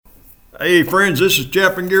Hey friends, this is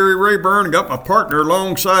Chaplain Gary Rayburn. I got my partner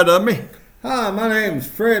alongside of me. Hi, my name is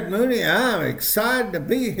Fred Mooney. I'm excited to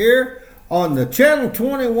be here on the Channel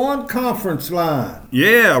 21 conference line.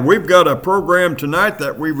 Yeah, we've got a program tonight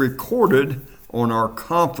that we recorded on our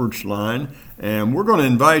conference line, and we're going to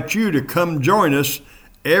invite you to come join us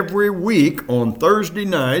every week on Thursday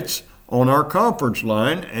nights on our conference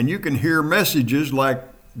line, and you can hear messages like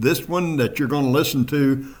this one that you're going to listen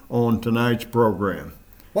to on tonight's program.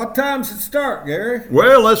 What time does it start, Gary?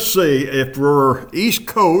 Well, let's see. If we're East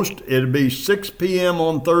Coast, it'll be 6 p.m.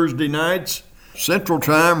 on Thursday nights. Central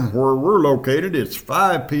Time, where we're located, it's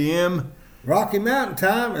 5 p.m. Rocky Mountain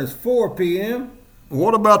time is 4 p.m.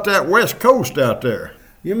 What about that West Coast out there?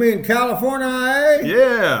 You mean California, eh?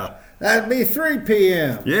 Yeah. That'd be 3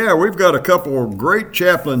 p.m. Yeah, we've got a couple of great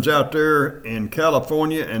chaplains out there in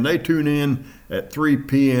California, and they tune in at 3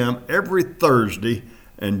 p.m. every Thursday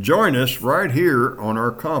and join us right here on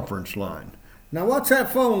our conference line. Now, what's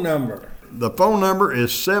that phone number? The phone number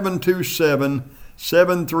is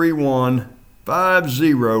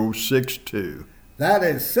 727-731-5062. That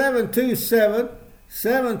is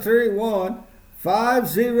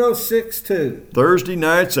 727-731-5062. Thursday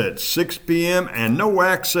nights at 6 p.m. and no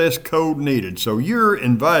access code needed. So you're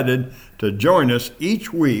invited to join us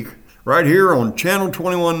each week right here on Channel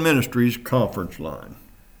 21 Ministries conference line.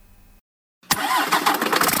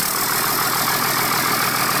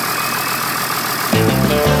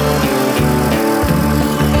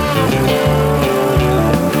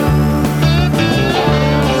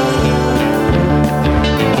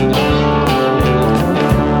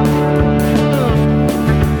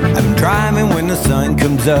 The sun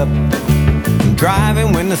comes up, I'm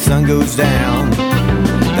driving when the sun goes down.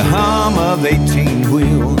 The hum of 18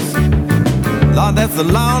 wheels, Lord, that's the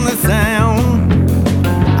loneliest sound.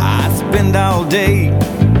 I spend all day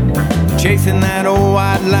chasing that old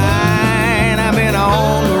white line. I've been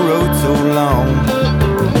on the road so long,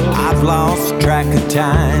 I've lost track of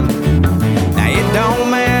time. Now it don't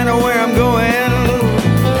matter where I'm going,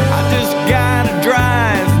 I just gotta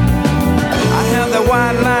drive. I have the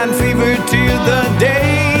white line fever till the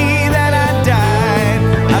day that I died.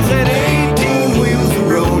 I said 18 wheels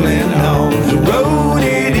are rolling on the road,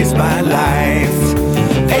 it is my life.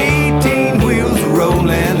 18 wheels are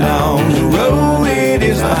rolling on the road, it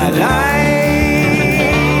is my life.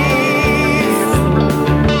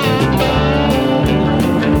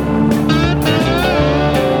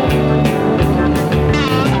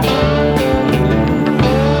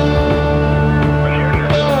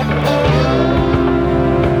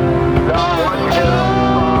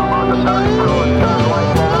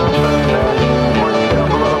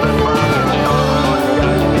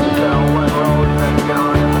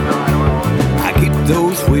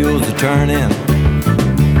 Turning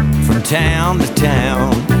from town to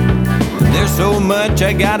town, there's so much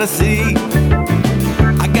I gotta see.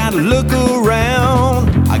 I gotta look around.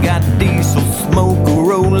 I got diesel smoke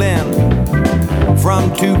rolling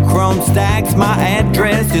from 2 chrome stacks. My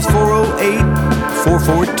address is 408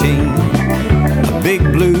 414, a big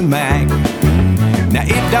blue Mac. Now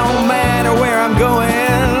it don't matter where I'm going,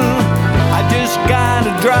 I just gotta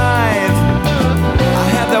drive. I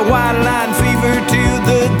have the white line fever till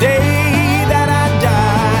the day that I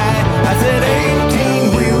die. I said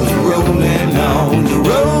 18 wheels rolling on the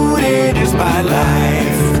road, it is my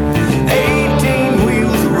life. 18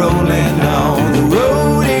 wheels rolling on the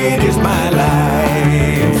road, it is my life.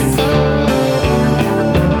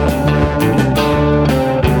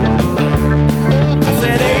 I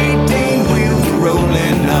said 18 wheels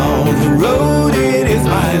rolling on the road, it is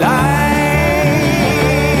my life.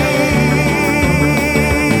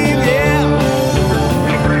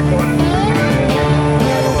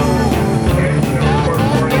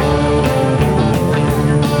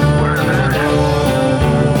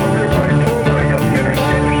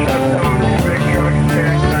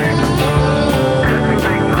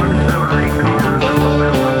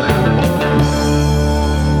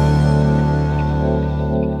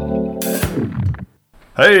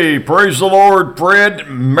 Hey, praise the Lord, Fred.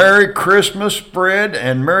 Merry Christmas, Fred,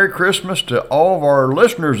 and Merry Christmas to all of our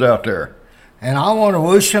listeners out there. And I want to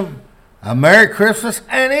wish them a Merry Christmas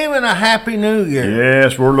and even a Happy New Year.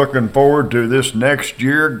 Yes, we're looking forward to this next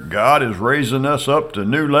year. God is raising us up to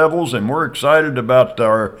new levels, and we're excited about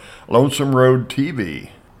our Lonesome Road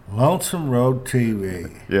TV. Lonesome Road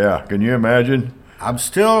TV. Yeah, can you imagine? I'm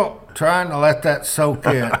still trying to let that soak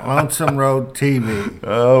in. Lonesome Road TV.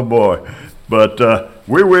 Oh, boy. But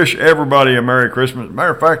we wish everybody a Merry Christmas.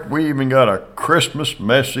 Matter of fact, we even got a Christmas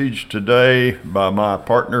message today by my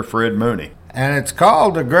partner, Fred Mooney. And it's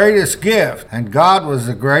called The Greatest Gift. And God was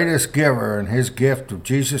the greatest giver in his gift of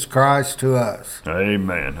Jesus Christ to us.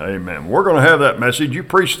 Amen. Amen. We're going to have that message. You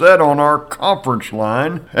preached that on our conference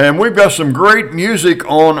line. And we've got some great music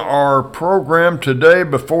on our program today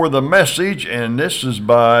before the message. And this is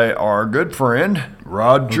by our good friend,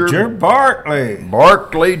 Roger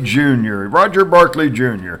Barkley Jr. Roger Barkley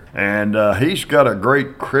Jr. And he's got a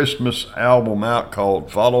great Christmas album out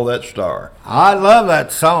called Follow That Star. I love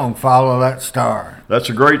that song, Follow That Star. That's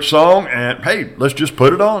a great song, and hey, let's just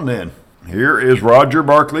put it on then. Here is Roger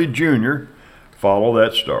Barkley Jr., Follow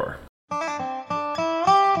That Star.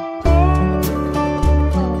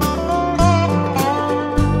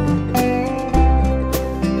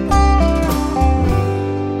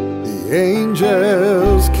 The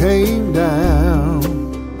angels came down,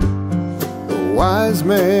 the wise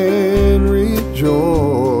men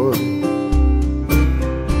rejoiced,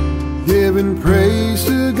 giving praise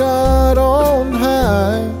to God on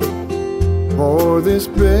high for this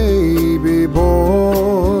baby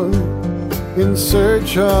boy in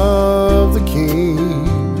search of the King.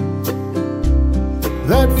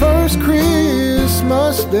 That first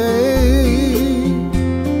Christmas day,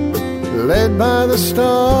 led by the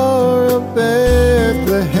star of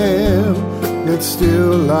Bethlehem, it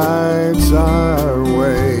still lights our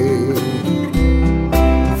way.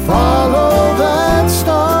 Follow that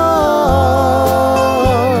star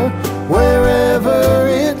wherever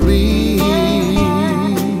it leads,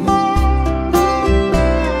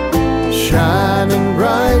 shining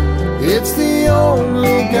bright, it's the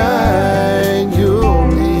only guide you'll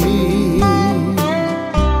need.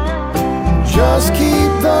 Just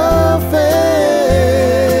keep the faith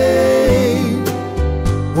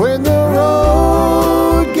when the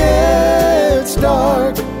road gets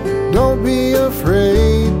dark. Don't be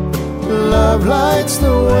afraid, love lights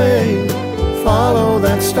the way. Follow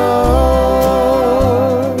that star.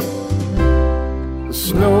 The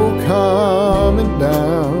snow coming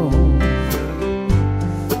down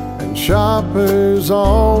and shoppers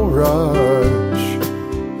all rush,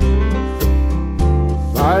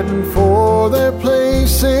 fighting for their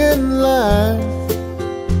place in line,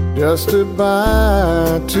 just to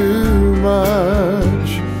buy too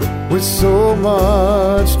much, with so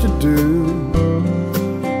much to do.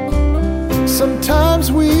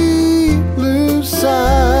 Sometimes we lose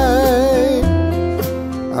sight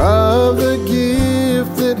of the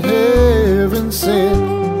gift that heaven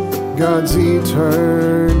sent, God's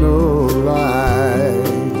eternal light.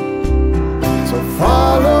 So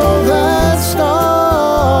follow that star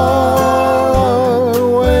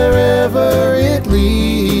wherever it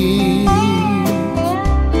leads,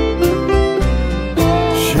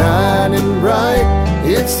 shining bright,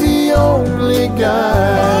 it's the only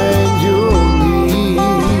guide you'll need.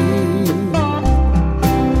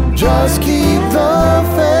 Just keep the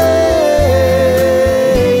faith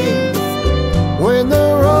when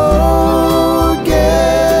the road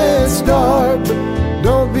gets dark.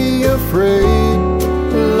 Don't be afraid,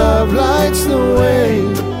 love lights the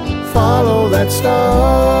way. Follow that star.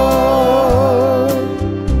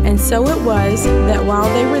 And so it was that while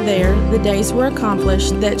they were there, the days were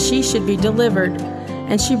accomplished that she should be delivered.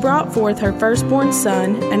 And she brought forth her firstborn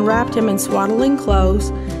son, and wrapped him in swaddling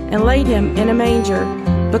clothes, and laid him in a manger,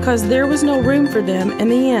 because there was no room for them in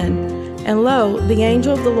the inn. And lo, the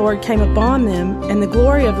angel of the Lord came upon them, and the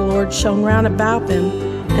glory of the Lord shone round about them,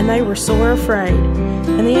 and they were sore afraid.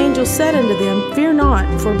 And the angel said unto them, Fear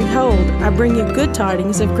not, for behold, I bring you good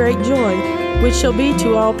tidings of great joy, which shall be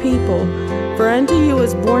to all people. For unto you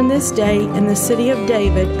is born this day in the city of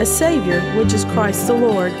David a Savior, which is Christ the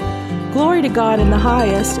Lord. Glory to God in the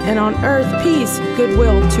highest, and on earth peace,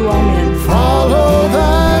 goodwill to all men. Follow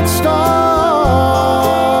that star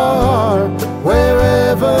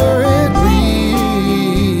wherever it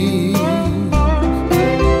leads,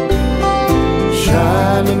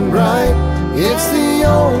 shining bright, it's the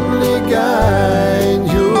only guide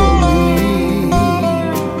you'll need.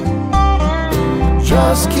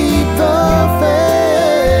 Just keep the faith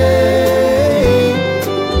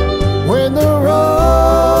when the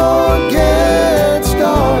road gets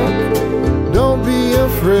dark. Don't be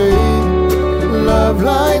afraid, love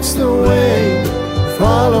lights the way.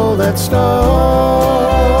 Follow that star.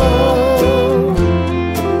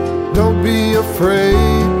 Don't be afraid,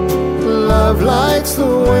 love lights the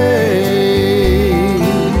way.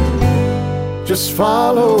 Just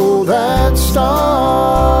follow that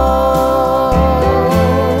star.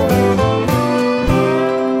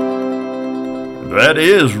 That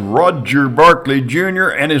is Roger Barkley Jr.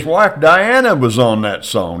 and his wife Diana was on that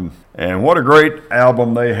song. And what a great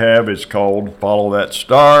album they have. It's called Follow That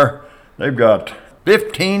Star. They've got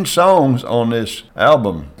 15 songs on this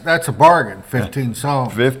album. That's a bargain, 15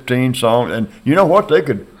 songs. 15 songs. And you know what? They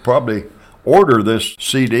could probably order this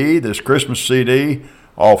CD, this Christmas CD,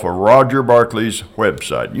 off of Roger Barkley's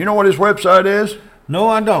website. You know what his website is? No,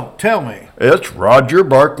 I don't. Tell me. It's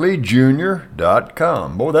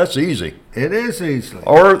RogerBarkleyJr.com. Boy, that's easy. It is easily.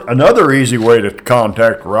 Or another easy way to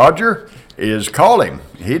contact Roger is call him.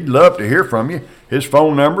 He'd love to hear from you. His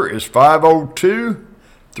phone number is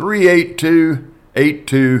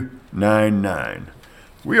 502-382-8299.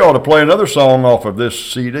 We ought to play another song off of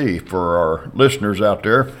this CD for our listeners out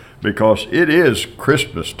there because it is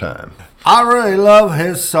Christmas time. I really love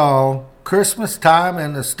his song, Christmas Time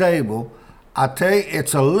in the Stable. I tell you,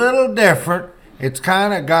 it's a little different. It's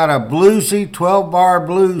kind of got a bluesy 12-bar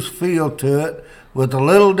blues feel to it with a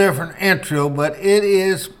little different intro, but it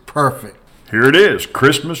is perfect. Here it is,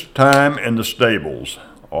 Christmas Time in the Stables,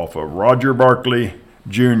 off of Roger Barkley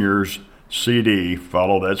Jr.'s CD,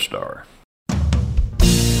 Follow That Star.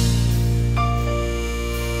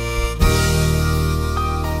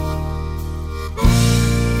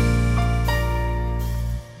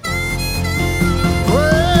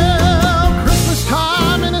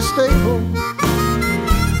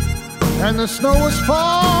 And the snow was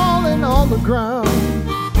falling on the ground.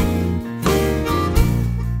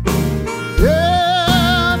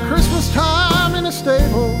 Yeah, Christmas time in a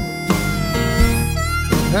stable.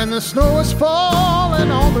 And the snow was falling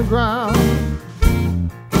on the ground.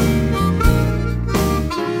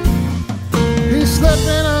 He slept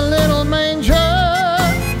in a little manger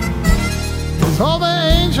as all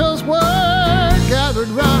the angels were gathered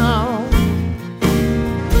round.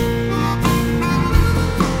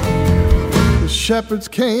 Shepherds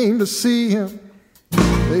came to see him.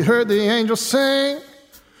 They heard the angels sing.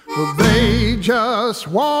 Well, they just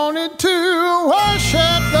wanted to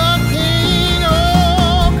worship the King.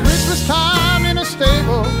 Oh, Christmas time in a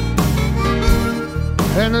stable,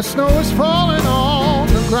 and the snow is falling on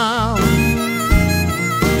the ground.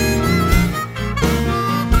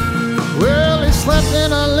 Well, he slept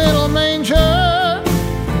in a little manger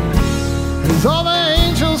as all the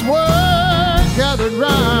angels were gathered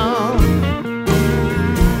round.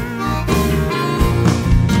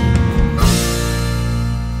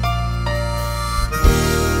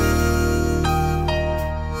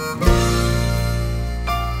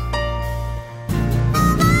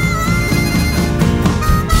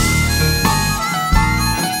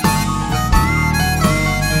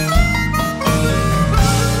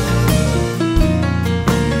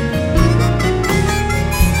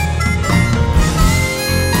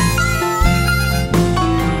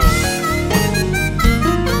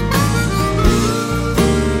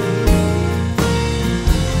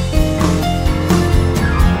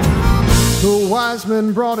 Wise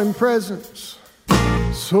men brought him presents,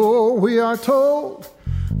 so we are told.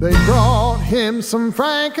 They brought him some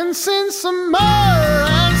frankincense, some myrrh,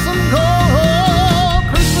 and some gold.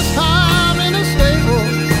 Christmas time in a stable,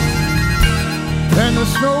 and the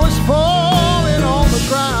snow is falling on the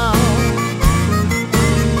ground.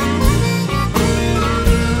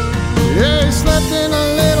 Yeah, he slept in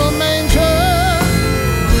a little manger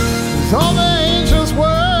as all the angels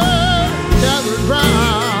were gathered round.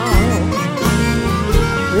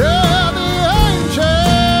 Yeah, the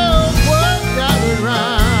angels were gathered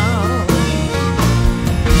round.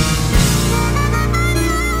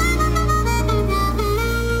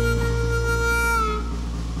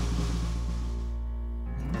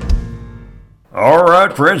 All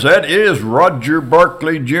right, friends, that is Roger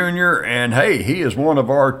Barkley Jr., and hey, he is one of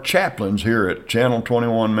our chaplains here at Channel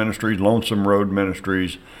 21 Ministries, Lonesome Road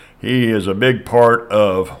Ministries. He is a big part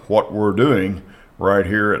of what we're doing right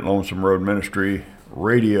here at Lonesome Road Ministry,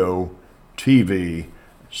 radio, TV,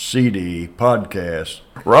 CD, podcast.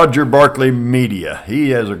 Roger Barkley Media.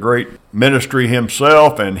 He has a great ministry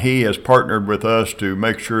himself, and he has partnered with us to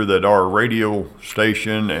make sure that our radio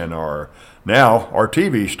station and our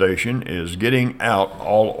TV station is getting out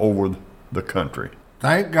all over the country.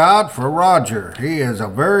 Thank God for Roger. He is a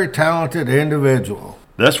very talented individual.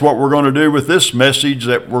 That's what we're going to do with this message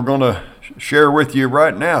that we're going to share with you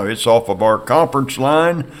right now. It's off of our conference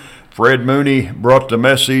line. Fred Mooney brought the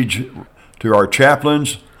message to our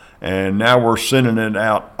chaplains, and now we're sending it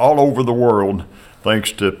out all over the world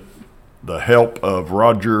thanks to the help of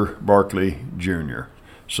Roger Barkley Jr.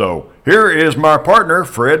 So here is my partner,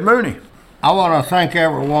 Fred Mooney. I want to thank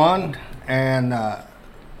everyone, and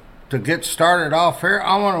to get started off here,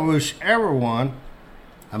 I want to wish everyone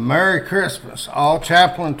a Merry Christmas. All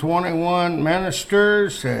Chaplain 21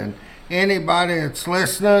 ministers and anybody that's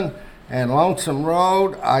listening, and Lonesome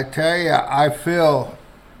Road, I tell you, I feel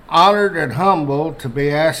honored and humbled to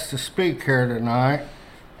be asked to speak here tonight.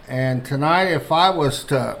 And tonight, if I was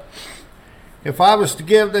to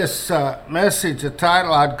give this message a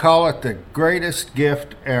title, I'd call it The Greatest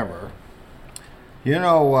Gift Ever. You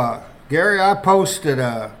know, Gary, I posted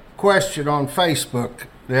a question on Facebook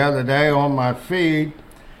the other day on my feed,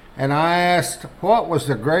 and I asked, what was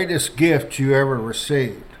the greatest gift you ever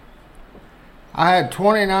received? I had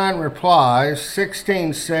 29 replies.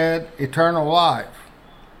 16 said eternal life.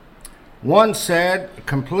 One said a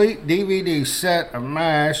complete DVD set of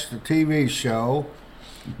MASH, the TV show.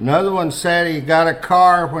 Another one said he got a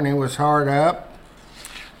car when he was hard up.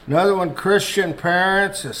 Another one, Christian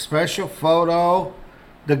parents, a special photo,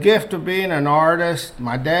 the gift of being an artist,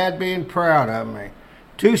 my dad being proud of me.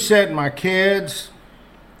 Two said my kids.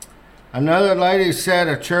 Another lady said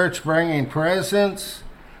a church bringing presents.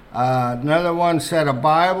 Another one said a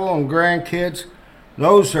Bible and grandkids.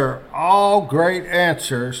 Those are all great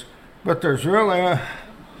answers, but there's really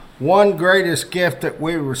one greatest gift that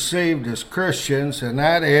we received as Christians, and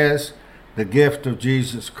that is the gift of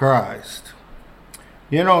Jesus Christ.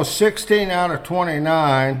 You know, 16 out of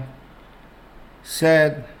 29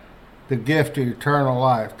 said the gift of eternal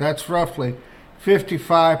life. That's roughly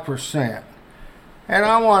 55%. And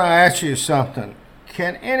I want to ask you something.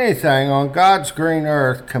 Can anything on God's green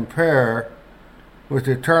earth compare with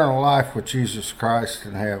eternal life with Jesus Christ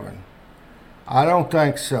in heaven? I don't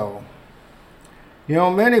think so. You know,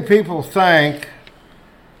 many people think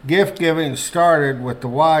gift giving started with the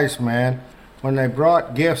wise men when they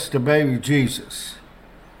brought gifts to baby Jesus.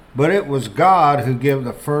 But it was God who gave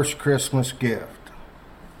the first Christmas gift.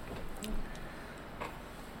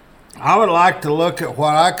 I would like to look at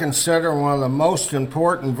what I consider one of the most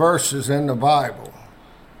important verses in the Bible.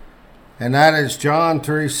 And that is John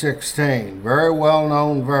 3:16, very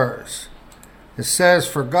well-known verse. It says,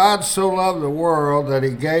 "For God so loved the world that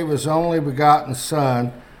he gave his only begotten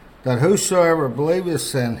Son, that whosoever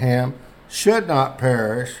believeth in him should not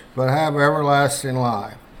perish, but have everlasting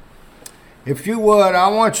life." If you would, I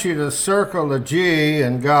want you to circle the G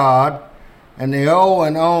in God, and the O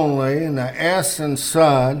in only, and the S in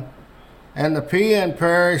Son, and the P in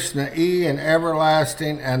perish, and the E in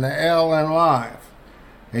everlasting, and the L in life.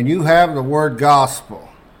 And you have the word gospel.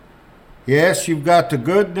 Yes, you've got the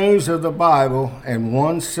good news of the Bible in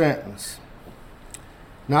one sentence.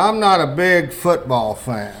 Now, I'm not a big football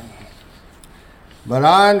fan, but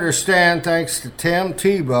I understand, thanks to Tim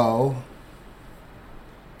Tebow,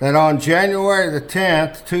 that on January the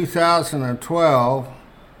 10th, 2012,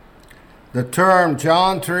 the term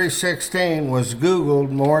John 3:16 was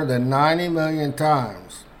Googled more than 90 million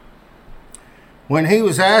times. When he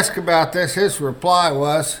was asked about this, his reply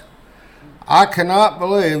was, "I cannot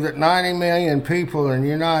believe that 90 million people in the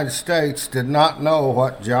United States did not know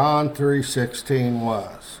what John 3:16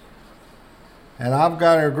 was." And I've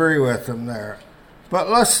got to agree with him there. But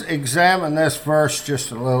let's examine this verse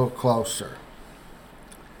just a little closer.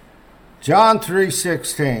 John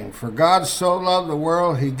 3:16, "For God so loved the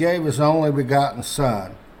world, he gave his only begotten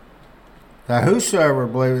Son, that whosoever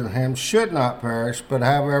believeth in him should not perish, but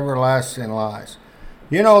have everlasting life."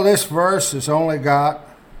 You know, this verse has only got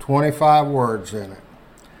 25 words in it.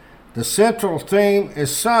 The central theme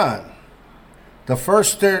is Son. The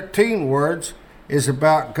first 13 words is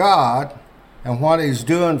about God and what he's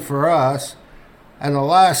doing for us, and the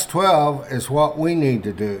last 12 is what we need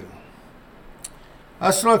to do.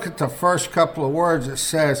 Let's look at the first couple of words. It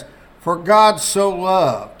says, "For God so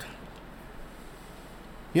loved."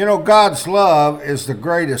 You know, God's love is the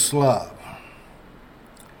greatest love.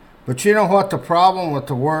 But you know what the problem with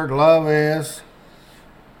the word love is?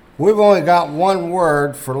 We've only got one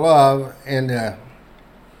word for love in the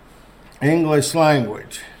English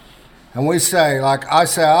language. And we say, like I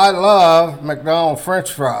say, I love McDonald's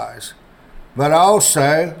French fries. But I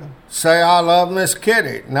also say I love Miss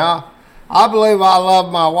Kitty. Now, I believe I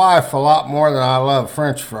love my wife a lot more than I love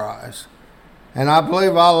French fries. And I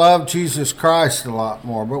believe I love Jesus Christ a lot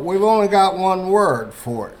more. But we've only got one word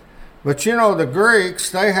for it. But you know, the Greeks,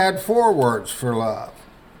 they had 4 words for love.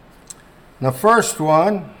 The first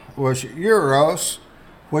one was eros,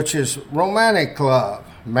 which is romantic love,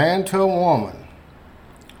 man to a woman.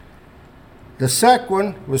 The second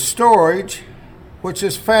one was storge, which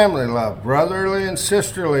is family love, brotherly and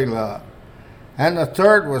sisterly love. And the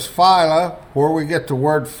third was phila, where we get the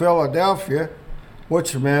word Philadelphia,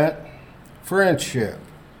 which meant friendship.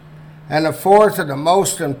 And the fourth and the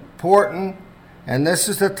most important, and this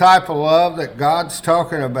is the type of love that God's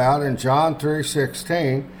talking about in John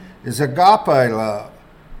 3:16, is agape love.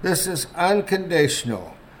 This is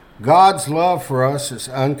unconditional. God's love for us is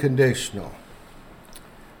unconditional.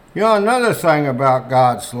 You know, another thing about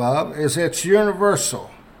God's love is it's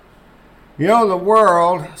universal. You know, the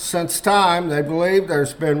world, since time, they believe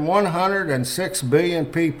there's been 106 billion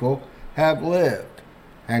people have lived,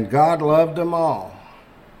 and God loved them all.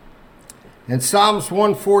 In Psalms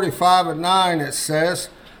 145:9 it says,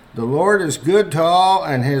 "The Lord is good to all,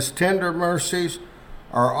 and his tender mercies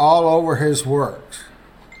are all over his works."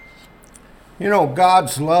 You know,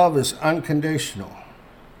 God's love is unconditional.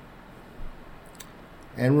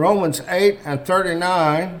 In Romans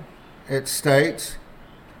 8:39 it states,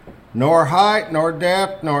 "Nor height, nor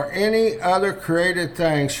depth, nor any other created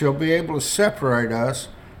thing shall be able to separate us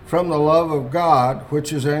from the love of God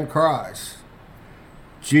which is in Christ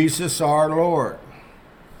Jesus our Lord."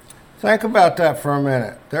 Think about that for a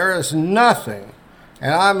minute. There is nothing,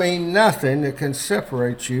 and I mean nothing, that can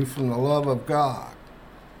separate you from the love of God.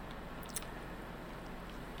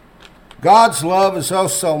 God's love is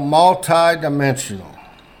also multi-dimensional.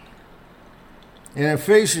 In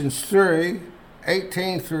Ephesians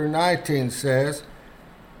 3:18-19 says,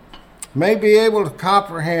 "May be able to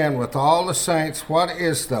comprehend with all the saints what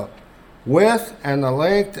is the width and the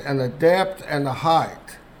length and the depth and the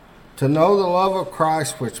height, to know the love of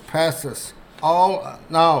Christ which passeth all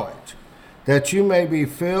knowledge, that you may be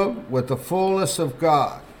filled with the fullness of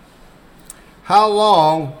God." How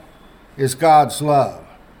long is God's love?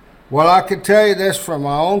 Well, I can tell you this from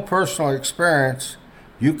my own personal experience: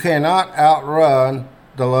 you cannot outrun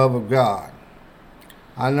the love of God.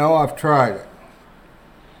 I know, I've tried it.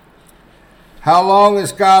 How long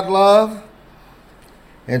is God love?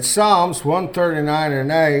 In Psalms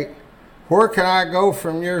 139:8, "Where can I go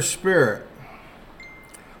from your spirit?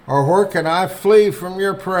 Or where can I flee from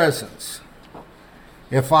your presence?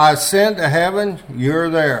 If I ascend to heaven, you're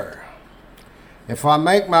there. If I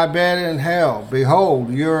make my bed in hell,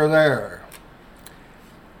 behold, you're there.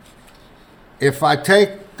 If I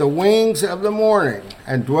take the wings of the morning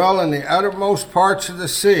and dwell in the uttermost parts of the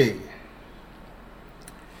sea,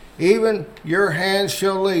 even your hand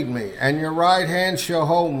shall lead me, and your right hand shall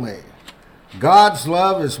hold me." God's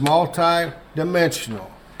love is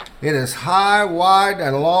multi-dimensional. It is high, wide,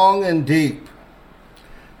 and long and deep.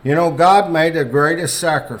 You know, God made the greatest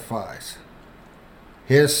sacrifice,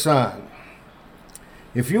 his Son.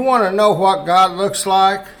 If you want to know what God looks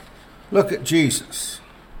like, look at Jesus.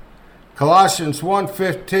 Colossians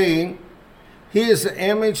 1:15, "He is the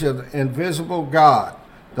image of the invisible God,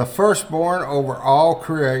 the firstborn over all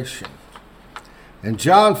creation." In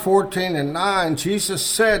John 14:9, Jesus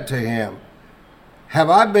said to him, "Have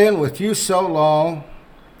I been with you so long,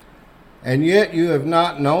 and yet you have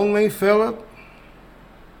not known me, Philip?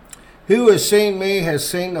 Who has seen me has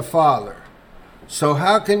seen the Father. So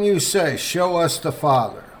how can you say, 'Show us the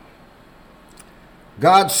Father'?"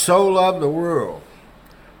 God so loved the world.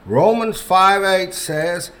 Romans 5:8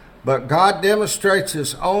 says, "But God demonstrates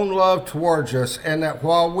his own love towards us, in that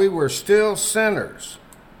while we were still sinners,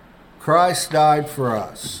 Christ died for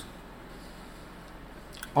us."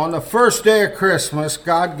 On the first day of Christmas,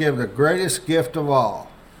 God gave the greatest gift of all.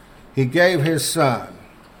 He gave his Son.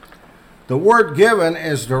 The word given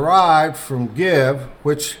is derived from give,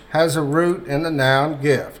 which has a root in the noun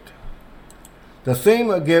gift. The theme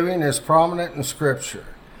of giving is prominent in Scripture,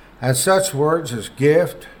 and such words as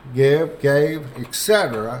gift, give, gave,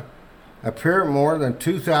 etc. appear more than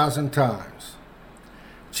 2,000 times.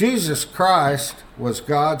 Jesus Christ was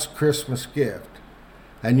God's Christmas gift.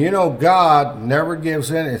 And you know, God never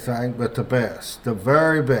gives anything but the best, the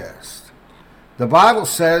very best. The Bible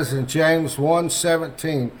says in James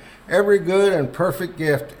 1:17, "Every good and perfect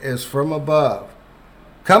gift is from above,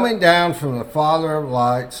 coming down from the Father of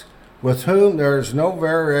lights, with whom there is no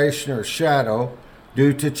variation or shadow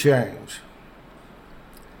due to change."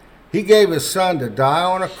 He gave his Son to die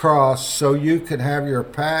on a cross so you can have your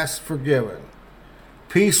past forgiven,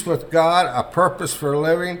 peace with God, a purpose for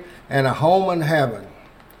living, and a home in heaven.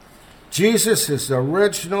 Jesus is the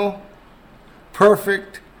original,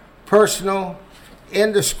 perfect, personal,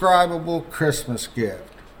 indescribable Christmas gift.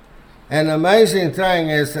 And the amazing thing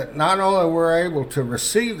is that not only we're able to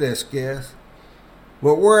receive this gift,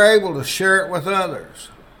 but we're able to share it with others.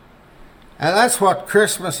 And that's what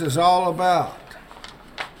Christmas is all about.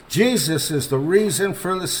 Jesus is the reason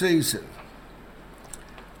for the season.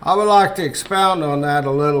 I would like to expound on that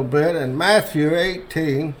a little bit. In Matthew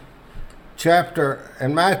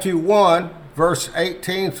 1, verse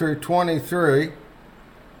 18 through 23,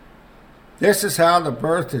 this is how the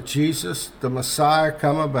birth of Jesus, the Messiah,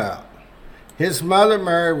 come about. His mother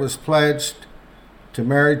Mary was pledged to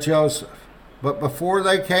marry Joseph, but before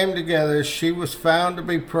they came together, she was found to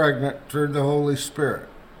be pregnant through the Holy Spirit.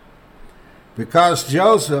 Because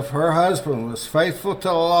Joseph, her husband, was faithful to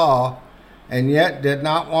the law and yet did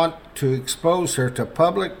not want to expose her to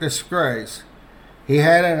public disgrace, he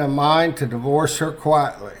had in mind to divorce her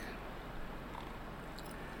quietly.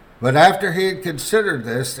 But after he had considered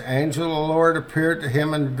this, the angel of the Lord appeared to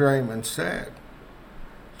him in a dream and said,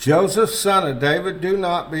 Joseph, son of David, do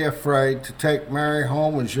not be afraid to take Mary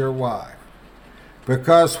home as your wife,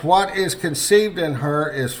 because what is conceived in her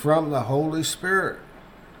is from the Holy Spirit.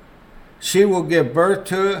 She will give birth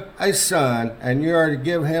to a son, and you are to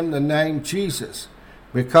give him the name Jesus,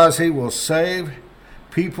 because he will save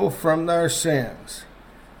people from their sins.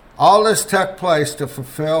 All this took place to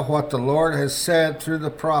fulfill what the Lord has said through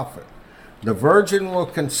the prophet. The virgin will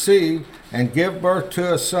conceive and give birth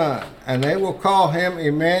to a son, and they will call him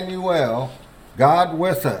Emmanuel, God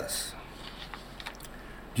with us.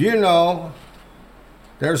 Do you know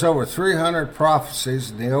there's over 300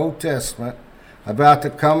 prophecies in the Old Testament about the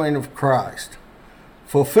coming of Christ?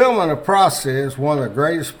 Fulfillment of prophecy is one of the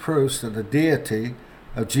greatest proofs of the deity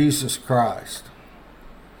of Jesus Christ.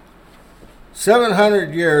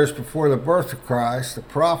 700 years before the birth of Christ, the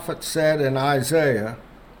prophet said in Isaiah,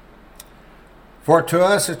 For to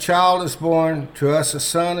us a child is born, to us a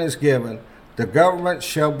son is given, the government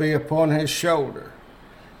shall be upon his shoulder,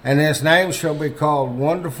 and his name shall be called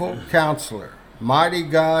Wonderful Counselor, Mighty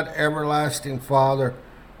God, Everlasting Father,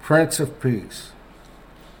 Prince of Peace.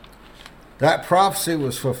 That prophecy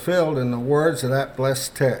was fulfilled in the words of that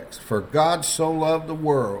blessed text. For God so loved the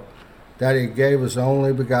world that he gave his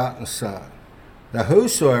only begotten Son, that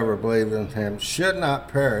whosoever believed in him should not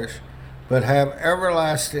perish, but have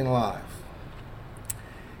everlasting life.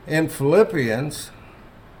 In Philippians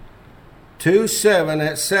 2:7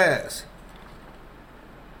 it says,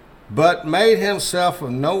 But made himself of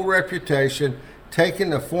no reputation, taking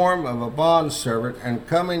the form of a bondservant, and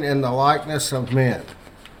coming in the likeness of men.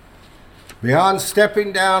 Beyond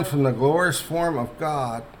stepping down from the glorious form of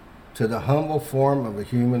God to the humble form of a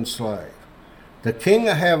human slave, the King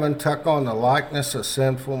of Heaven took on the likeness of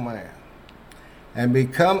sinful man, and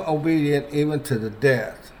become obedient even to the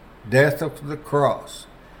death of the cross.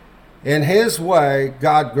 In his way,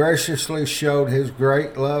 God graciously showed his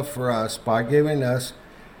great love for us by giving us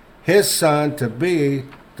his Son to be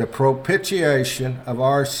the propitiation of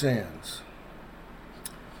our sins.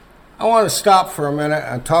 I want to stop for a minute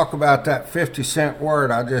and talk about that 50-cent word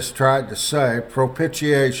I just tried to say,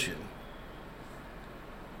 propitiation.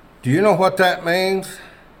 Do you know what that means?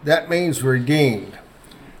 That means redeemed.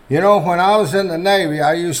 You know, when I was in the Navy,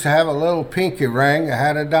 I used to have a little pinky ring that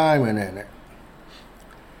had a diamond in it.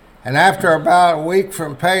 And after about a week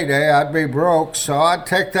from payday, I'd be broke, so I'd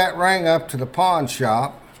take that ring up to the pawn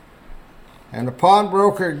shop, and the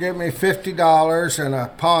pawnbroker would give me $50 and a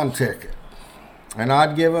pawn ticket, and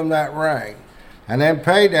I'd give him that ring. And then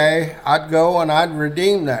payday, I'd go and I'd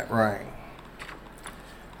redeem that ring.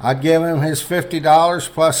 I'd give him his $50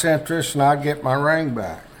 plus interest, and I'd get my ring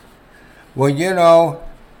back. Well, you know,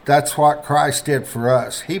 that's what Christ did for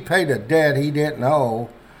us. He paid a debt he didn't owe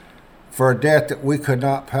for a debt that we could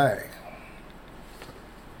not pay.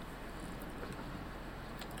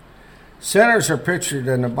 Sinners are pictured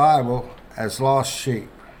in the Bible as lost sheep.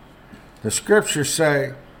 The scriptures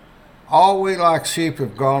say, all we like sheep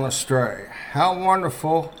have gone astray. How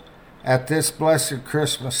wonderful at this blessed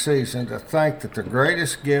Christmas season to think that the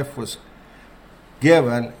greatest gift was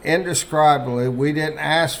given indescribably. We didn't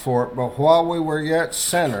ask for it, but while we were yet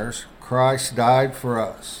sinners, Christ died for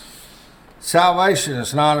us. Salvation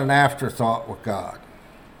is not an afterthought with God.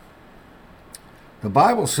 The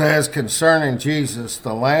Bible says concerning Jesus,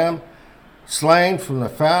 the Lamb slain from the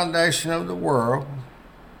foundation of the world.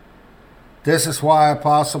 This is why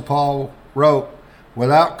Apostle Paul wrote,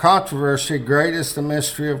 without controversy, great is the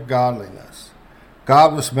mystery of godliness.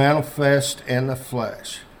 God was manifest in the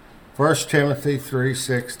flesh. 1 Timothy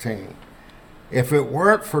 3:16. If it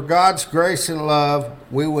weren't for God's grace and love,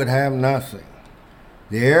 we would have nothing.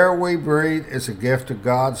 The air we breathe is a gift of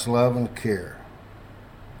God's love and care.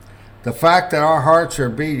 The fact that our hearts are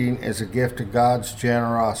beating is a gift of God's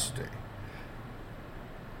generosity.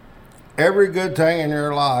 Every good thing in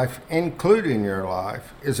your life, including your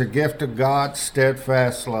life, is a gift of God's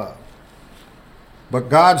steadfast love. But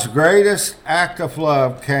God's greatest act of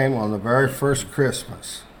love came on the very first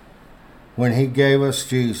Christmas, when he gave us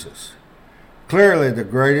Jesus. Clearly, the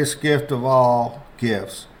greatest gift of all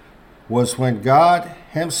gifts was when God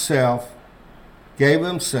himself gave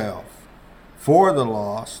himself for the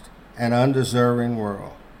lost and undeserving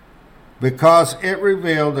world, because it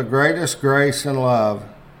revealed the greatest grace and love,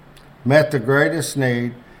 met the greatest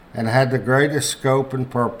need, and had the greatest scope and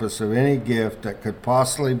purpose of any gift that could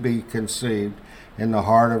possibly be conceived in the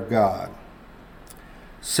heart of God.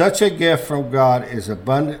 Such a gift from God is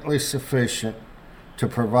abundantly sufficient to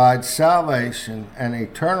provide salvation and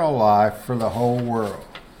eternal life for the whole world.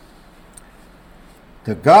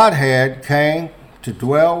 The Godhead came to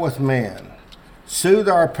dwell with men, soothe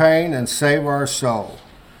our pain and save our soul,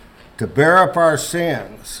 to bear up our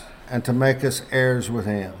sins and to make us heirs with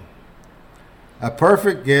him. A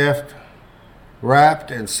perfect gift wrapped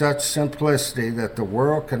in such simplicity that the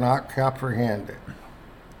world cannot comprehend it.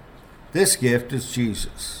 This gift is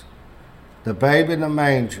Jesus, the babe in the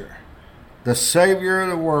manger, the Savior of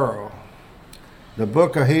the world. The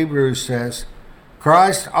book of Hebrews says,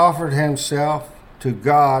 Christ offered himself to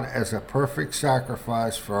God as a perfect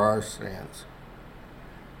sacrifice for our sins.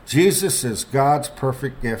 Jesus is God's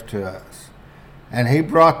perfect gift to us, and he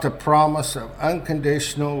brought the promise of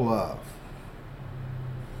unconditional love,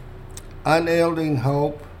 unyielding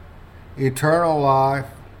hope, eternal life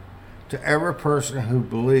to every person who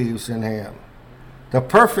believes in him. The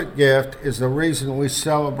perfect gift is the reason we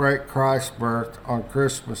celebrate Christ's birth on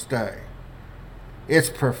Christmas Day. Its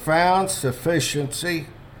profound sufficiency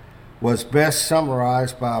was best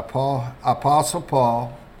summarized by Apostle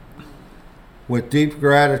Paul. With deep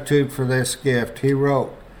gratitude for this gift, he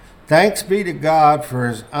wrote, "Thanks be to God for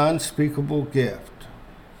his unspeakable gift."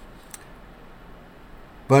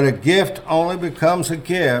 But a gift only becomes a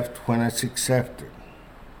gift when it's accepted.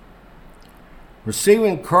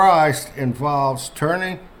 Receiving Christ involves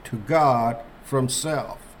turning to God from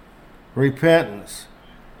self, repentance,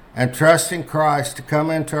 and trusting Christ to come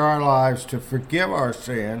into our lives to forgive our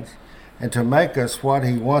sins and to make us what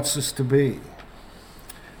he wants us to be.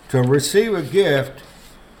 To receive a gift,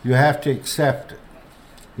 you have to accept it.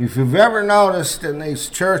 If you've ever noticed in these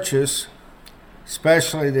churches,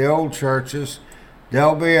 especially the old churches,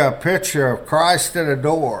 there'll be a picture of Christ at a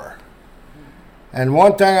door. And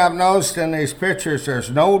one thing I've noticed in these pictures, there's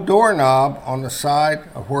no doorknob on the side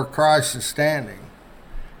of where Christ is standing.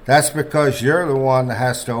 That's because you're the one that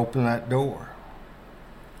has to open that door.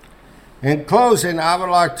 In closing, I would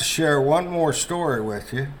like to share one more story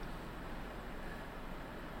with you.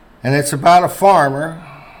 And it's about a farmer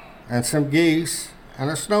and some geese and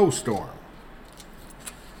a snowstorm.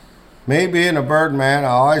 Me being a bird man, I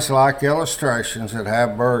always like illustrations that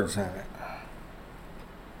have birds in it.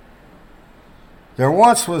 There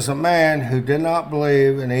once was a man who did not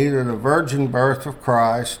believe in either the virgin birth of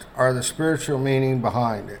Christ or the spiritual meaning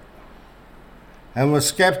behind it, and was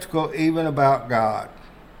skeptical even about God.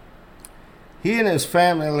 He and his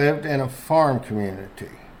family lived in a farm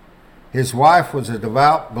community. His wife was a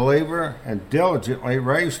devout believer and diligently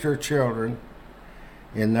raised her children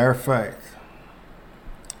in their faith.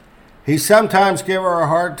 He sometimes gave her a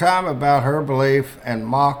hard time about her belief and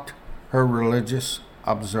mocked her religious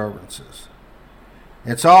observances.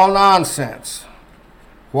 It's all nonsense.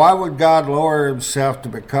 Why would God lower himself to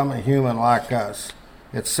become a human like us?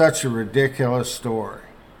 It's such a ridiculous story.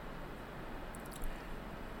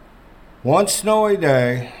 One snowy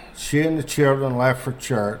day, she and the children left for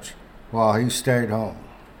church while he stayed home.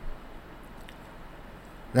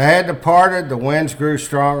 They had departed, the winds grew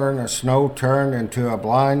stronger, and the snow turned into a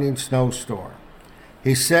blinding snowstorm.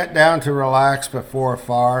 He sat down to relax before a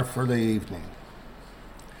fire for the evening.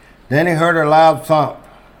 Then he heard a loud thump,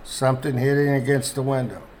 something hitting against the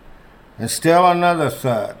window, and still another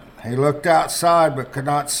thud. He looked outside but could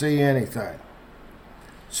not see anything.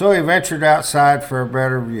 So he ventured outside for a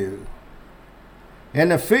better view. In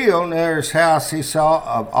the field near his house, he saw,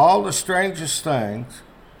 of all the strangest things,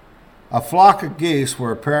 a flock of geese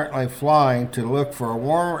were apparently flying to look for a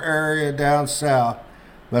warmer area down south,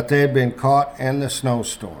 but they had been caught in the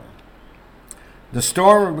snowstorm. The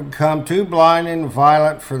storm had become too blinding and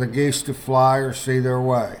violent for the geese to fly or see their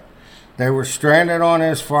way. They were stranded on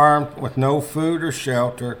his farm with no food or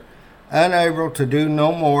shelter, unable to do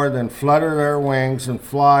no more than flutter their wings and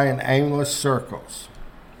fly in aimless circles.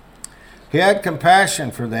 He had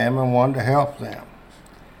compassion for them and wanted to help them.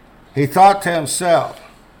 He thought to himself,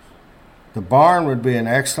 the barn would be an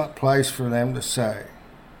excellent place for them to stay.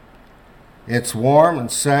 It's warm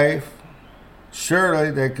and safe.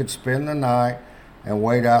 Surely they could spend the night and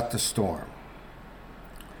wait out the storm.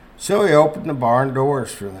 So he opened the barn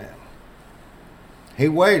doors for them. He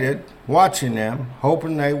waited, watching them,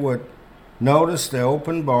 hoping they would notice the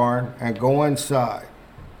open barn and go inside.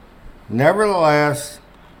 Nevertheless,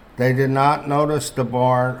 they did not notice the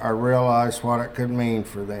barn or realize what it could mean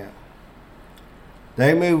for them.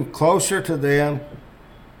 They moved closer to them.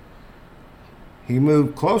 He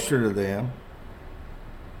moved closer to them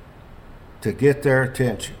to get their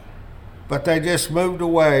attention. But they just moved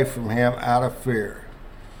away from him out of fear.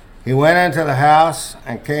 He went into the house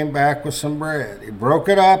and came back with some bread. He broke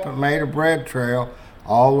it up and made a bread trail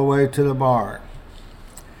all the way to the barn.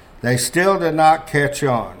 They still did not catch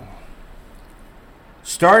on.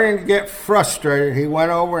 Starting to get frustrated, he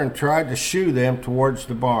went over and tried to shoo them towards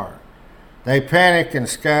the barn. They panicked and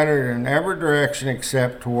scattered in every direction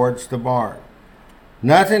except towards the barn.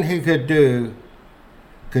 Nothing he could do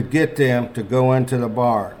could get them to go into the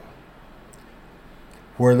barn,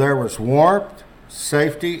 where there was warmth,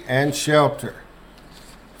 safety, and shelter.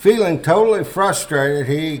 Feeling totally frustrated,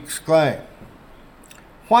 he exclaimed,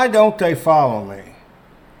 "Why don't they follow me?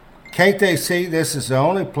 Can't they see this is the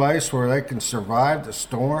only place where they can survive the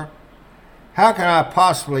storm? How can I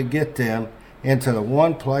possibly get them into the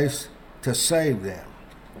one place to save them?"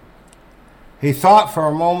 He thought for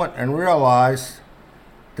a moment and realized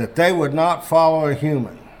that they would not follow a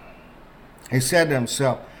human. He said to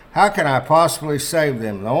himself, "How can I possibly save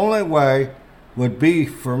them? The only way would be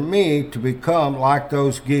for me to become like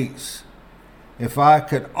those geese. If I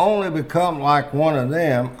could only become like one of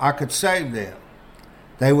them, I could save them.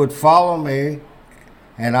 They would follow me,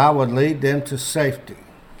 and I would lead them to safety."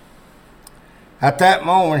 At that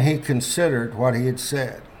moment, he considered what he had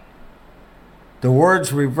said. The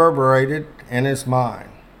words reverberated in his mind.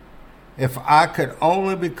 If I could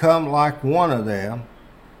only become like one of them,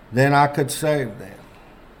 then I could save them.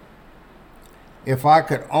 If I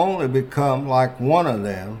could only become like one of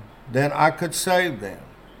them, then I could save them.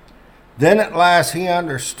 Then at last he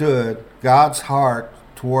understood God's heart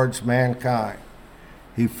towards mankind.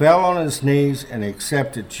 He fell on his knees and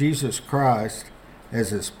accepted Jesus Christ as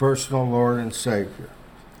his personal Lord and Savior.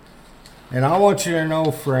 And I want you to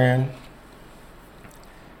know, friend,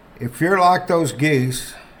 if you're like those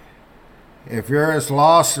geese, if you're as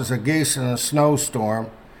lost as a geese in a snowstorm,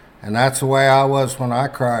 and that's the way I was when I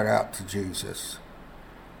cried out to Jesus,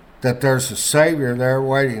 that there's a Savior there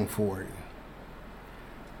waiting for you.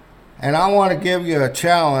 And I want to give you a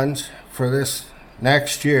challenge for this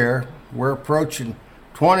next year. We're approaching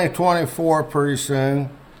 2024 pretty soon.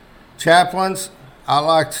 Chaplains, I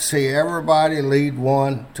like to see everybody lead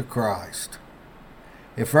one to Christ.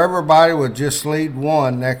 If everybody would just lead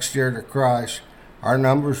one next year to Christ, our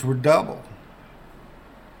numbers would double.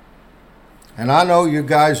 And I know you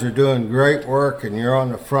guys are doing great work and you're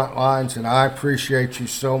on the front lines, and I appreciate you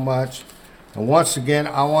so much. And once again,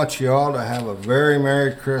 I want you all to have a very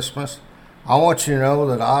Merry Christmas. I want you to know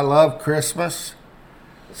that I love Christmas.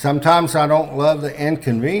 Sometimes I don't love the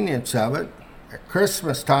inconvenience of it. At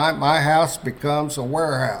Christmas time, my house becomes a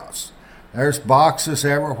warehouse. There's boxes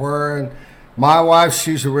everywhere, and my wife,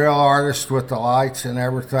 she's a real artist with the lights and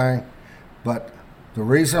everything. But the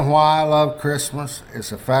reason why I love Christmas is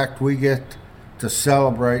the fact we get to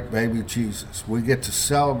celebrate baby Jesus. We get to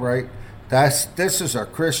celebrate. This is a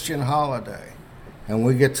Christian holiday, and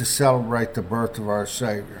we get to celebrate the birth of our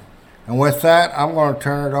Savior. And with that, I'm going to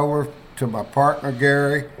turn it over to my partner,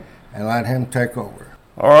 Gary, and let him take over.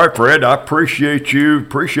 All right, Fred, I appreciate you.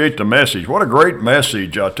 Appreciate the message. What a great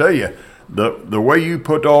message. I tell you, the way you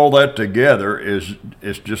put all that together is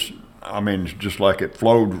just, it's just like it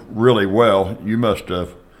flowed really well. You must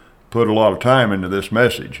have put a lot of time into this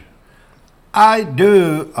message. I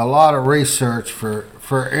do a lot of research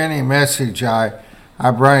for any message I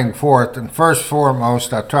bring forth. And first and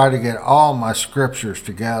foremost, I try to get all my scriptures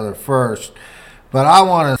together first. But I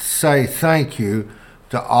want to say thank you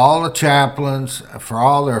to all the chaplains for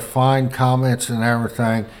all their fine comments and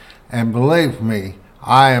everything. And believe me,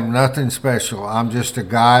 I am nothing special. I'm just a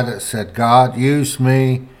guy that said, God, use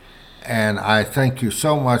me. And I thank you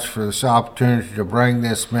so much for this opportunity to bring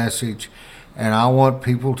this message. And I want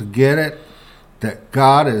people to get it, that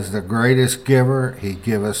God is the greatest giver. He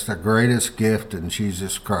gave us the greatest gift in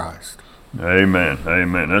Jesus Christ. Amen.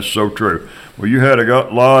 Amen. That's so true. Well, you had a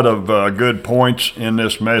lot of good points in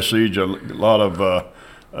this message, a lot of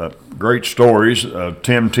great stories.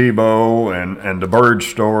 Tim Tebow and the bird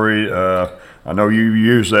story. I know you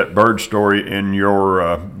use that bird story in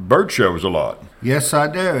your bird shows a lot. Yes, I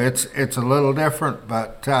do. It's a little different,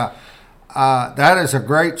 but that is a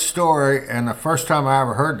great story. And the first time I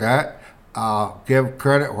ever heard that, I'll give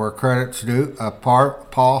credit where credit's due.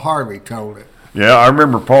 Paul Harvey told it. Yeah, I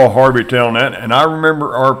remember Paul Harvey telling that, and I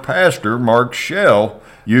remember our pastor, Mark Shell,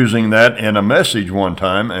 using that in a message one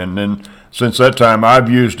time, and then since that time I've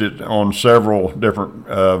used it on several different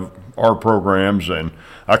our programs, and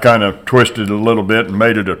I kind of twisted it a little bit and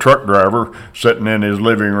made it a truck driver sitting in his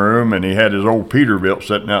living room, and he had his old Peterbilt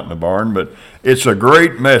sitting out in the barn. But it's a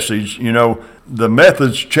great message. You know, the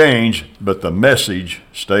methods change, but the message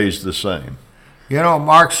stays the same. You know,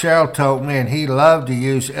 Mark Shell told me, and he loved to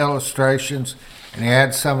use illustrations, and he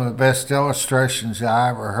had some of the best illustrations I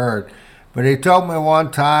ever heard. But he told me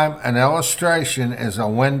one time, an illustration is a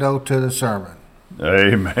window to the sermon.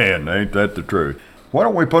 Amen. Ain't that the truth? Why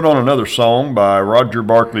don't we put on another song by Roger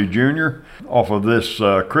Barkley Jr. off of this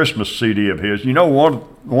Christmas CD of his? You know,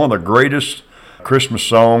 one of the greatest Christmas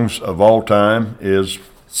songs of all time is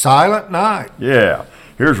Silent Night. Yeah.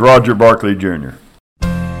 Here's Roger Barkley Jr.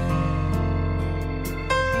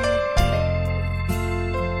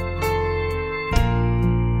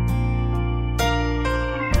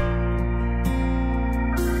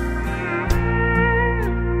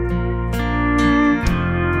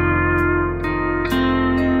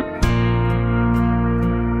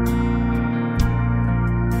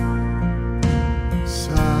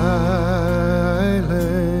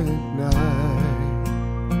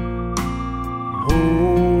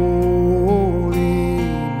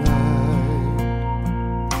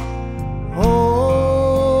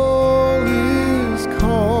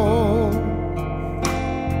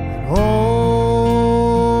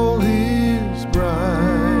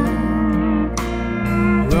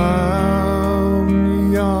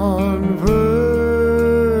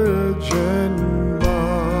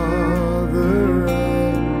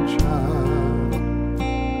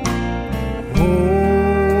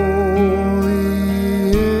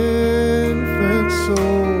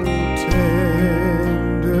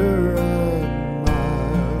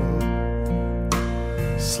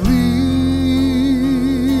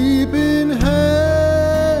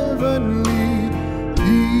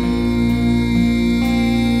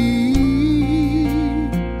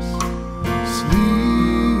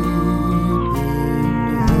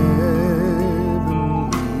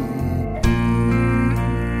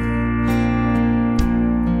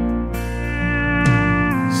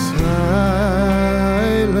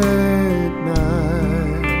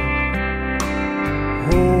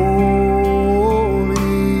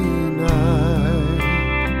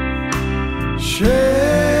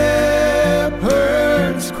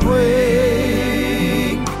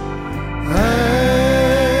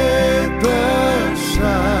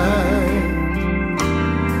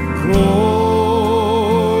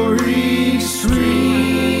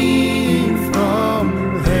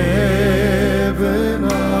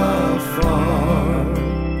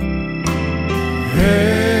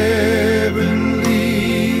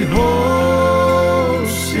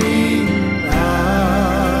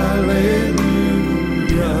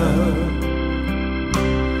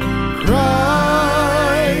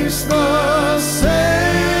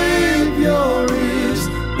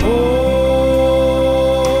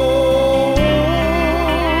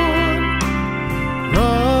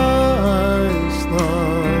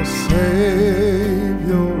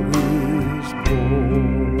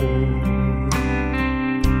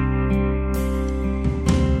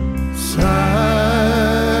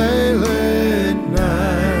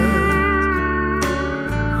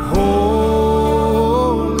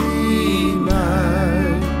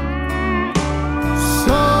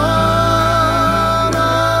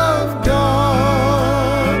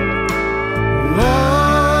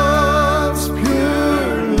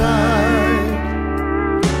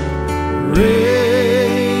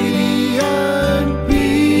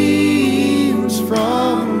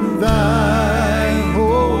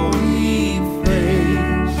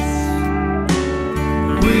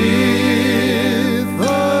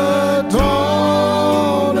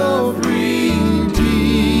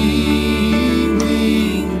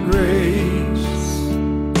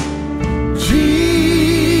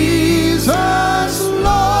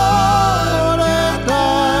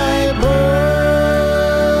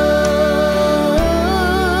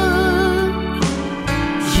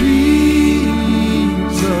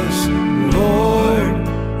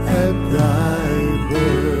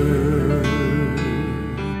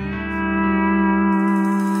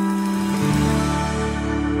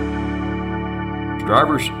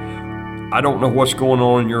 Drivers, I don't know what's going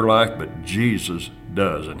on in your life, but Jesus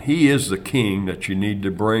does. And He is the King that you need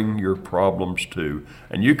to bring your problems to.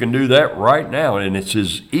 And you can do that right now, and it's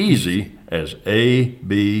as easy as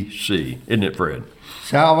ABC. Isn't it, Fred?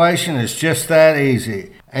 Salvation is just that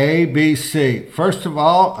easy. ABC. First of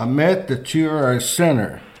all, admit that you are a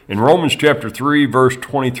sinner. In Romans chapter 3, verse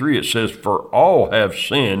 23, it says, "For all have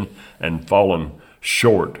sinned and fallen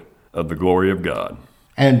short of the glory of God."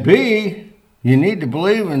 And B, you need to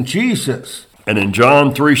believe in Jesus. And in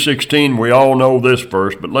John 3:16, we all know this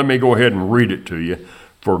verse, but let me go ahead and read it to you.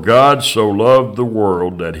 "For God so loved the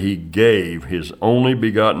world that He gave His only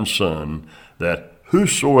begotten Son, that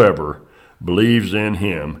whosoever believes in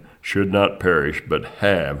Him should not perish, but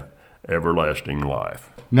have everlasting life."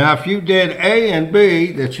 Now, if you did A and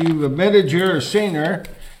B, that you've admitted you're a sinner,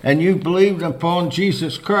 and you believed upon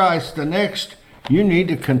Jesus Christ, the next, you need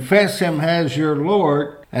to confess Him as your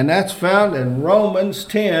Lord and that's found in Romans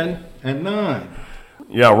 10 and 9.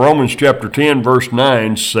 Yeah, Romans chapter 10, verse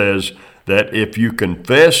 9 says that if you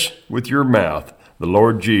confess with your mouth the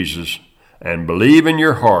Lord Jesus and believe in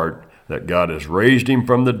your heart that God has raised him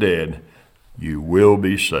from the dead, you will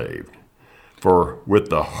be saved. For with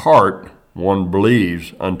the heart one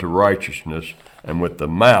believes unto righteousness, and with the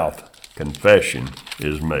mouth confession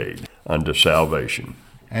is made unto salvation.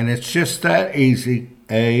 And it's just that easy,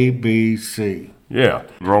 A, B, C. Yeah,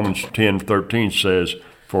 Romans 10:13 says,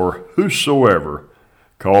 for whosoever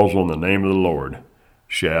calls on the name of the Lord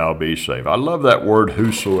shall be saved. I love that word,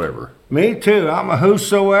 whosoever. Me too. I'm a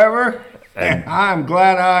whosoever, and I'm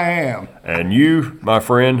glad I am. And you, my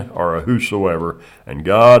friend, are a whosoever, and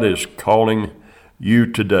God is calling you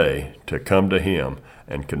today to come to him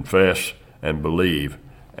and confess and believe,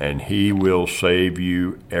 and he will save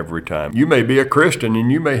you every time. You may be a Christian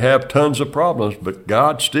and you may have tons of problems, but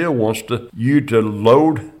God still wants you to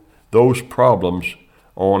load those problems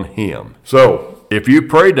on him. So, if you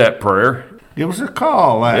prayed that prayer, give us a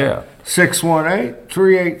call at Yeah.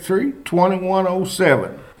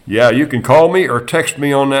 618-383-2107. yeah, you can call me or text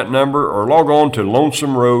me on that number or log on to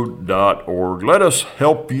lonesomeroad.org. Let us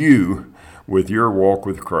help you with your walk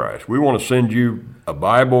with Christ. We want to send you a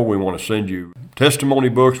Bible. We want to send you testimony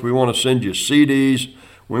books. We want to send you CDs.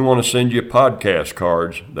 We want to send you podcast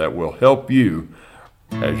cards that will help you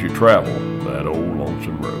as you travel that old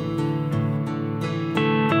lonesome road.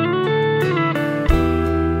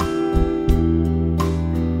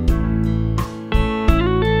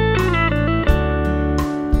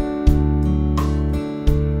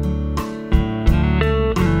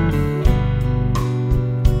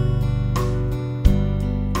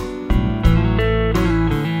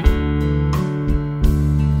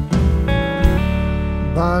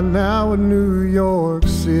 By now in New York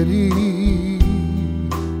City,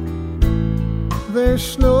 there's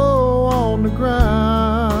snow on the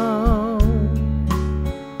ground,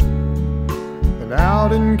 and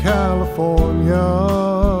out in California,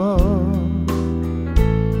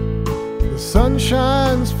 the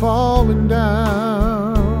sunshine's falling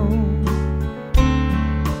down.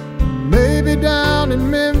 Maybe down in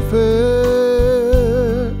Memphis,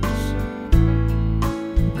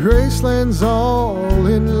 Graceland's all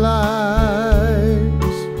in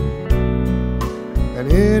lights,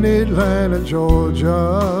 and in Atlanta,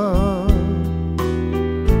 Georgia,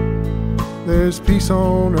 there's peace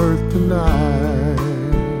on earth tonight.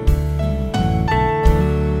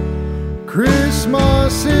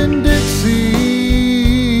 Christmas in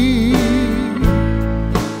Dixie,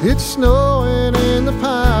 it's snowing in the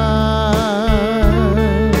pines.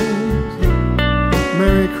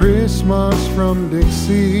 Merry Christmas from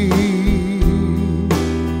Dixie,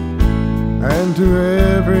 and to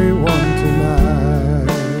everyone tonight.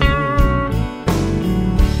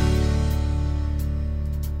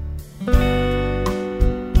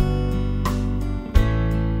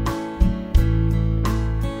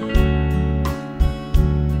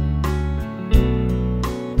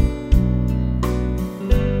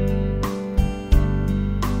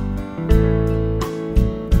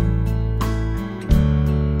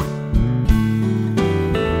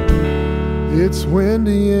 It's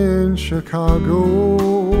windy in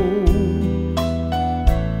Chicago,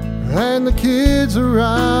 and the kids are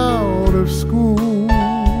out of school.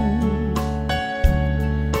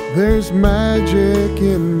 There's magic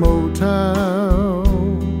in Motown,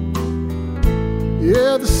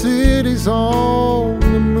 yeah, the city's on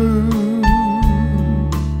the move.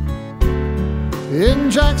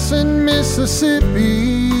 In Jackson,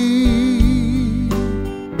 Mississippi,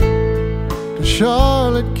 to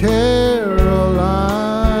Charlotte, Caroline,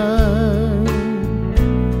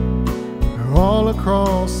 all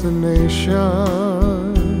across the nation,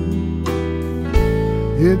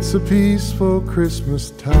 it's a peaceful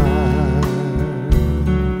Christmas time.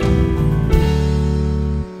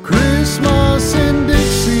 Christmas in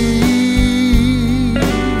Dixie,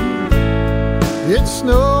 it's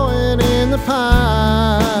snowing in the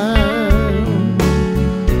pines.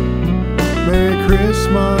 Merry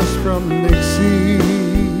Christmas from Dixie,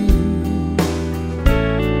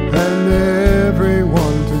 and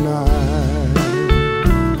everyone tonight.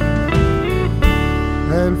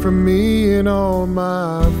 And from me and all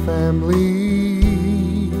my family,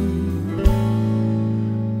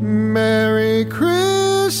 Merry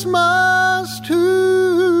Christmas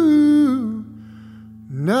tonight.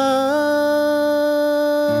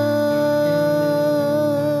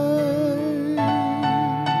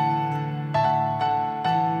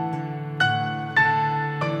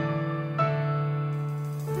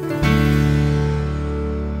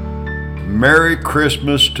 Merry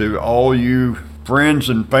Christmas to all you friends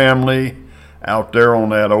and family out there on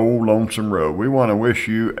that old lonesome road. We want to wish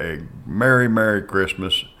you a Merry, Merry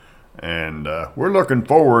Christmas, and we're looking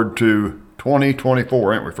forward to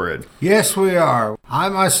 2024, ain't we, Fred? Yes, we are. I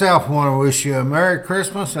myself want to wish you a Merry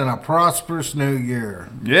Christmas and a prosperous New Year.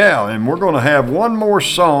 Yeah, and we're going to have one more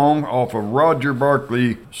song off of Roger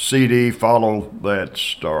Barkley CD, Follow That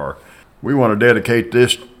Star. We want to dedicate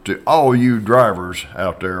this to all you drivers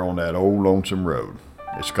out there on that old lonesome road.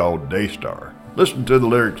 It's called Daystar. Listen to the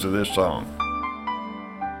lyrics of this song.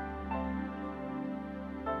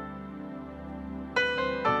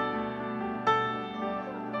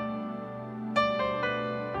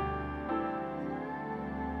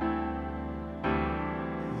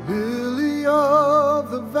 Lily of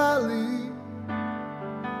the valley,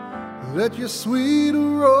 let your sweet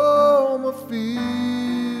aroma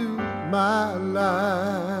fill my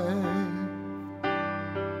life.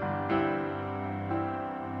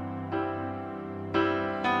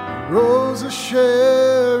 Rose of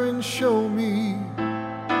Sharon, show me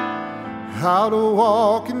how to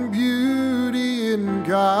walk in beauty in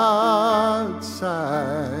God's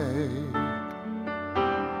sight.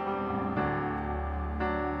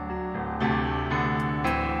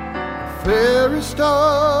 Fairest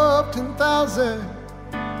of 10,000,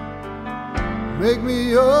 make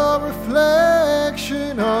me a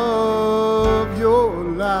reflection of your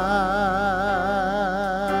light.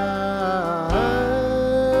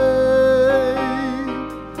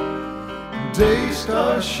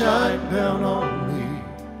 Daystar, shine down on me.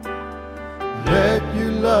 Let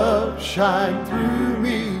your love shine through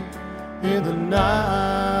me in the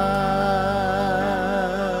night.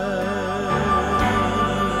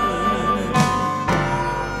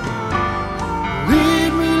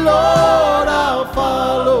 Lord, I'll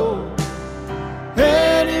follow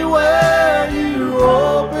anywhere you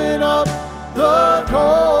open up the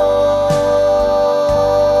door.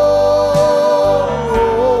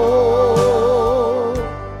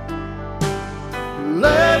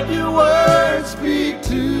 Let your word speak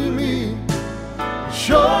to me.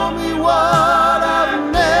 Show me what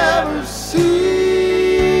I've never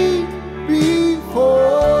seen before.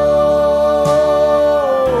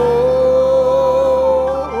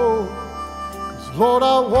 Lord,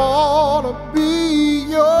 I want to be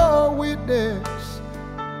your witness.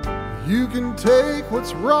 You can take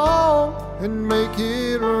what's wrong and make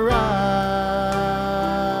it right.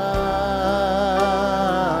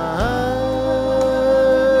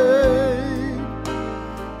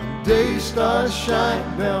 Daystar,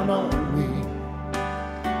 shine down on me.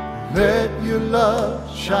 Let your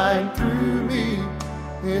love shine through me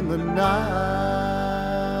in the night.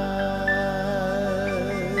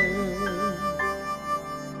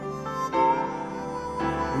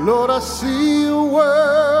 Lord, I see a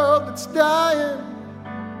world that's dying,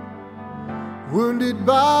 wounded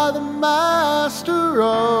by the master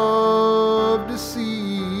of deceit.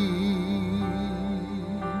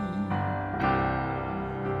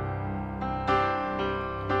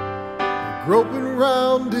 Groping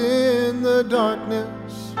round in the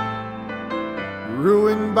darkness,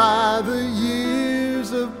 ruined by the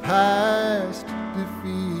years of past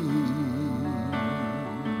defeat.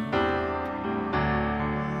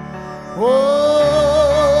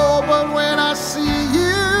 Oh, but when I see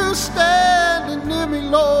you standing near me,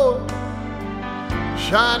 Lord,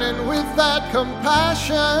 shining with that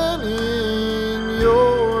compassion in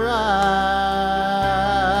your eyes,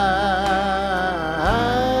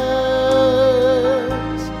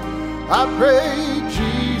 I pray,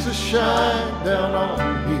 Jesus, shine down on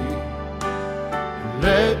me.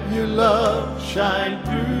 Let your love shine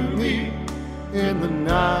through me in the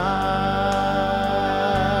night.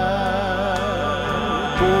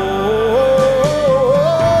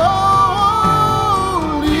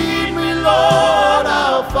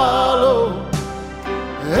 Follow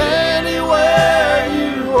anywhere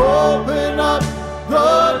you open up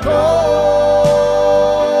the door.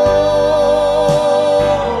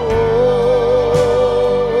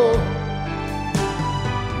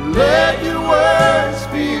 Let your word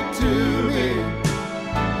speak to me.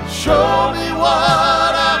 Show me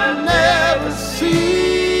what I've never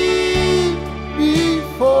seen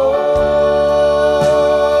before.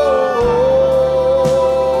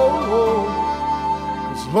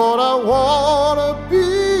 Lord, I want to be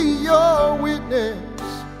your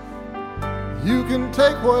witness. You can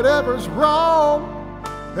take whatever's wrong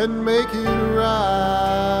and make it right.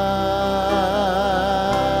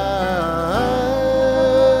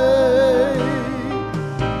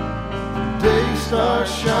 Daystar,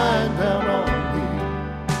 shine down on me.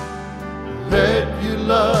 Let your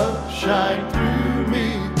love shine through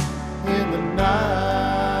me in the night.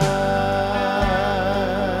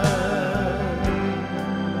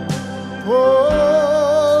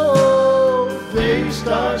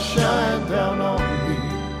 Jesus, shine down on me.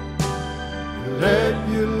 Let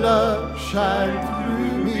your love shine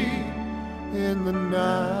through me in the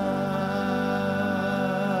night.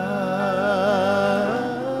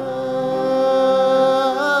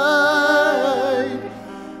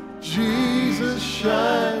 Jesus,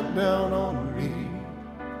 shine down on me.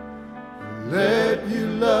 Let your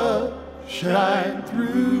love shine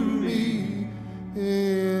through me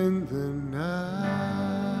in the night.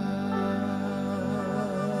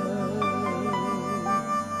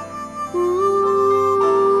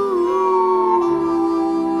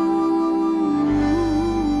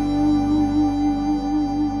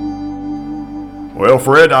 Well,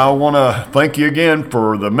 Fred, I want to thank you again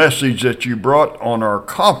for the message that you brought on our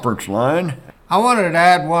conference line. I wanted to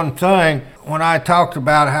add one thing. When I talked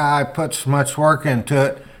about how I put so much work into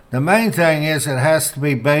it, the main thing is it has to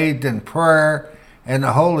be bathed in prayer and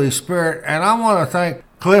the Holy Spirit. And I want to thank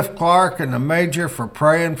Cliff Clark and the Major for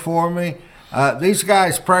praying for me. These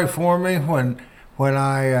guys pray for me when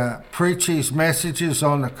I preach these messages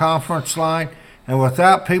on the conference line. And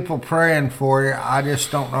without people praying for you, I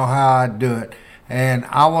just don't know how I'd do it. And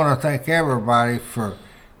I want to thank everybody for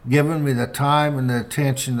giving me the time and the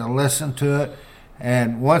attention to listen to it.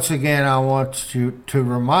 And once again, I want to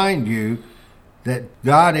remind you that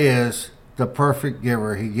God is the perfect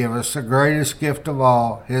giver. He gave us the greatest gift of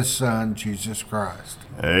all, His Son, Jesus Christ.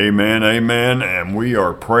 Amen, amen. And we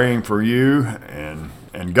are praying for you. And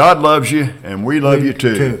God loves you, and we love you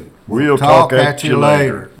too. We'll talk at you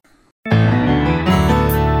later.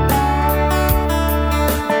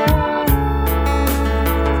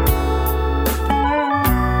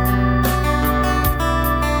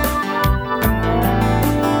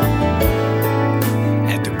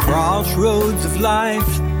 Roads of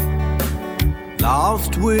life,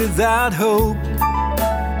 lost without hope,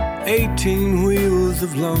 18 wheels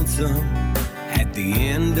of lonesome at the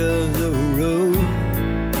end of the road.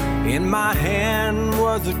 In my hand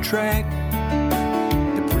was a tract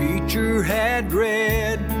the preacher had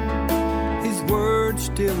read, his words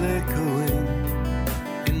still echoing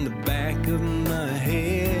in the back of my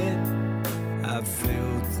head. I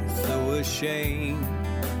felt so ashamed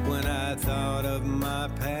when I thought of my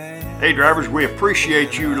past. Hey drivers, we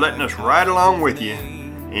appreciate you letting us ride along with you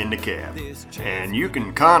in the cab. And you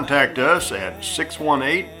can contact us at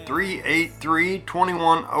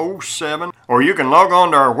 618-383-2107, or you can log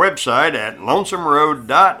on to our website at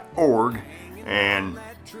lonesomeroad.org and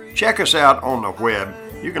check us out on the web.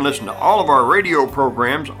 You can listen to all of our radio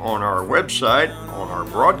programs on our website on our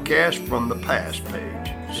broadcast from the past page.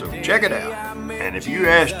 So check it out. And if you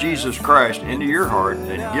ask Jesus Christ into your heart,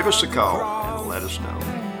 then give us a call and let us know.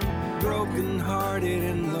 Broken hearted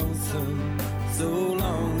and lonesome, so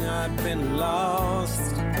long I've been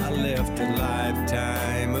lost. I left a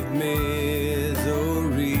lifetime of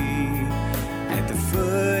misery at the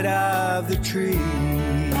foot of the tree.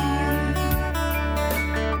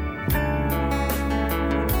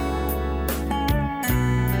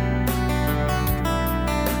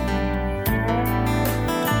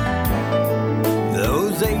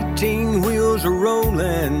 Those 18 wheels are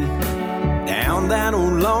rolling down that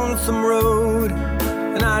old lonesome road,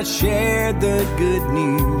 and I shared the good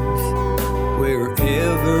news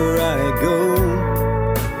wherever I go.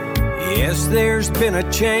 Yes, there's been a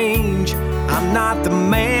change. I'm not the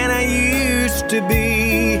man I used to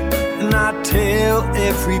be, and I tell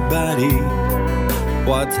everybody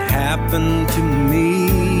what's happened to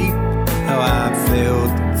me. How I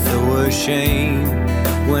felt so ashamed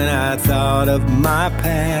when I thought of my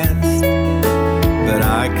past, but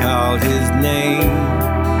I called his name.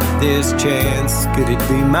 This chance, could it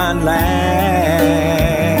be my last?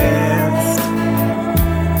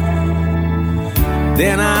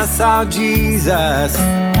 Then I saw Jesus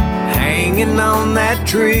hanging on that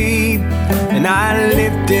tree, and I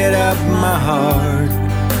lifted up my heart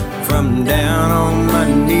from down on my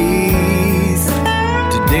knees.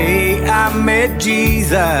 Today I met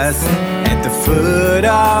Jesus at the foot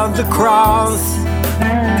of the cross,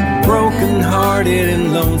 broken hearted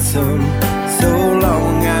and lonesome, so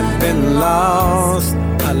long I've been lost.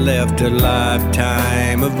 I left a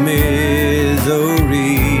lifetime of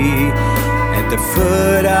misery at the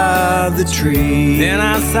foot of the tree. Then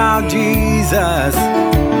I saw Jesus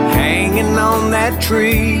hanging on that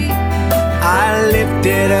tree. I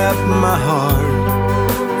lifted up my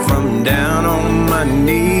heart from down on my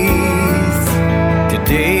knees.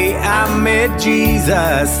 Today I met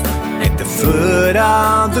Jesus at the foot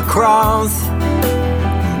of the cross,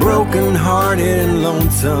 broken hearted and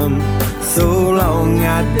lonesome, so long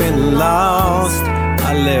I'd been lost.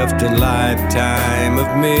 I left a lifetime of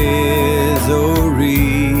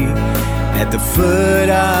misery at the foot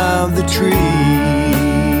of the tree.